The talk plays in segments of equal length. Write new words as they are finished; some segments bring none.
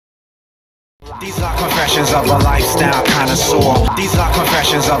These are confessions of a lifestyle connoisseur. These are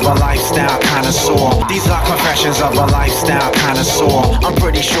confessions of a lifestyle connoisseur. These are confessions of a lifestyle connoisseur. I'm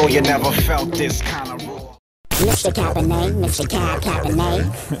pretty sure you never felt this kind of raw. Mr. Cabernet, Mr. Cabernet,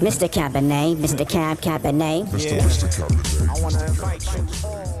 Mr. Cabernet, Mr. Cabernet. Mr. Cabernet. I want to invite you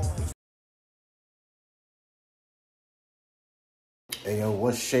all. Hey yo,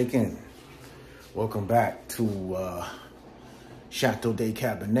 what's shaking? Welcome back to Chateau de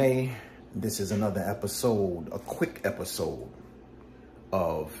Cabernet. This is another episode, a quick episode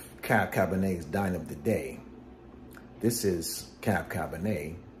of Cabernet's Dine of the Day. This is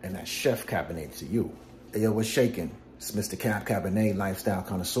Cabernet, and that's Chef Cabernet to you. Hey yo, what's shaking? It's Mr. Cabernet, lifestyle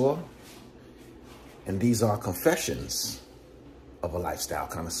connoisseur. And these are confessions of a lifestyle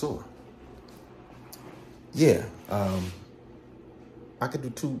connoisseur. Yeah, I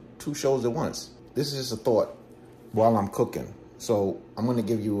could do two shows at once. This is just a thought while I'm cooking. So I'm gonna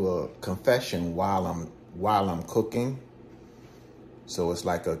give you a confession while I'm cooking. So it's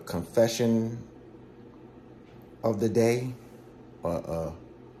like a confession of the day, or a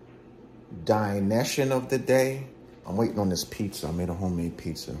DINE-ESSION of the day. I'm waiting on this pizza. I made a homemade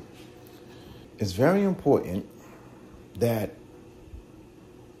pizza. It's very important that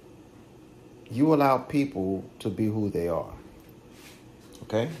you allow people to be who they are.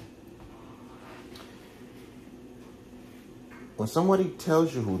 Okay? When somebody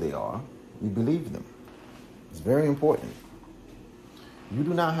tells you who they are, you believe them. It's very important. You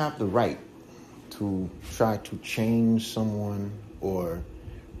do not have the right to try to change someone or,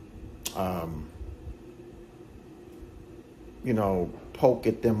 poke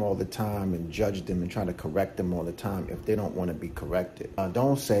at them all the time and judge them and try to correct them all the time if they don't want to be corrected.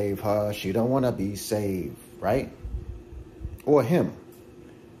 Don't save her. She don't want to be saved, right? Or him.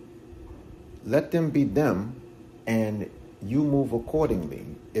 Let them be them, and you move accordingly.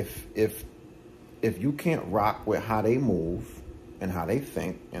 If you can't rock with how they move and how they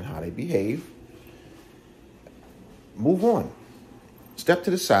think and how they behave, move on. Step to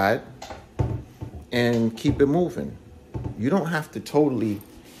the side and keep it moving. You don't have to totally,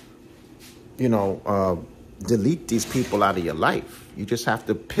 delete these people out of your life. You just have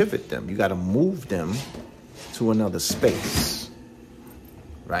to pivot them. You got to move them to another space,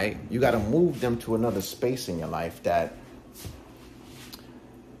 right? You got to move them to another space in your life that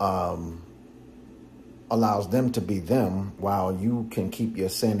allows them to be them while you can keep your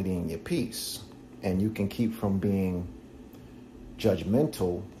sanity and your peace. And you can keep from being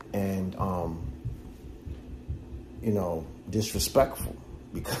judgmental and, disrespectful,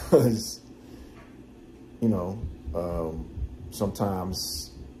 because,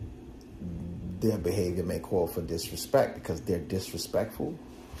 sometimes their behavior may call for disrespect because they're disrespectful.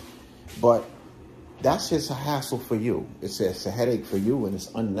 But that's just a hassle for you. It's a headache for you, and it's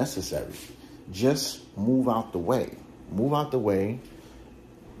unnecessary. Just move out the way. Move out the way.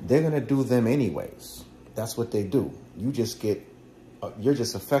 They're going to do them anyways. That's what they do. You're just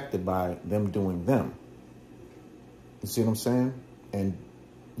affected by them doing them. You see what I'm saying? And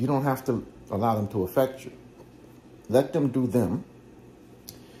you don't have to allow them to affect you. Let them do them.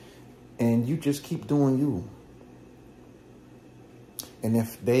 And you just keep doing you. And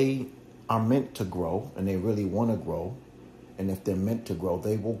if they are meant to grow and they really want to grow, and if they're meant to grow,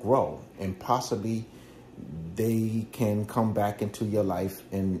 they will grow. And possibly they can come back into your life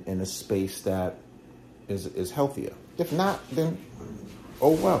in a space that is healthier. If not, then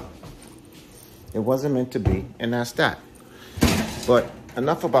oh well. It wasn't meant to be, and that's that. But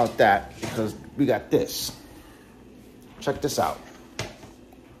enough about that, because we got this. Check this out.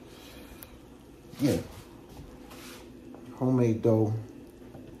 Yeah. Homemade dough.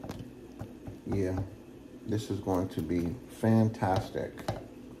 Yeah. This is going to be fantastic.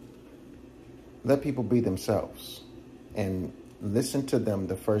 Let people be themselves and listen to them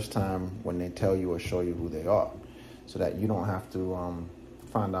the first time when they tell you or show you who they are, so that you don't have to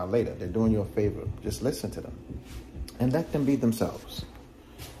find out later. They're doing you a favor. Just listen to them and let them be themselves.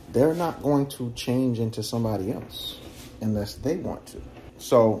 They're not going to change into somebody else unless they want to.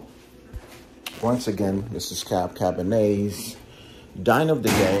 So once again, this is Cabernet's Dine of the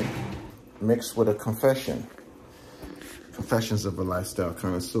Day mixed with a confession. Confessions of a lifestyle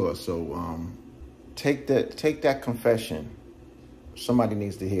connoisseur. So take that confession. Somebody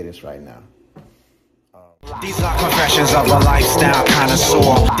needs to hear this right now. These are confessions of a lifestyle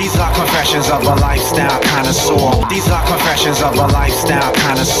connoisseur. These are confessions of a lifestyle connoisseur. These are confessions of a lifestyle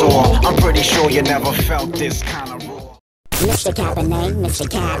connoisseur. I'm pretty sure you never felt this kind of raw. Mr. Cabernet, Mr.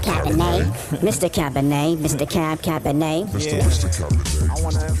 Cabernet, Mr. Cabernet, Mr. Cabernet. Mr. Cabernet. I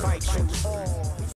want to invite you all.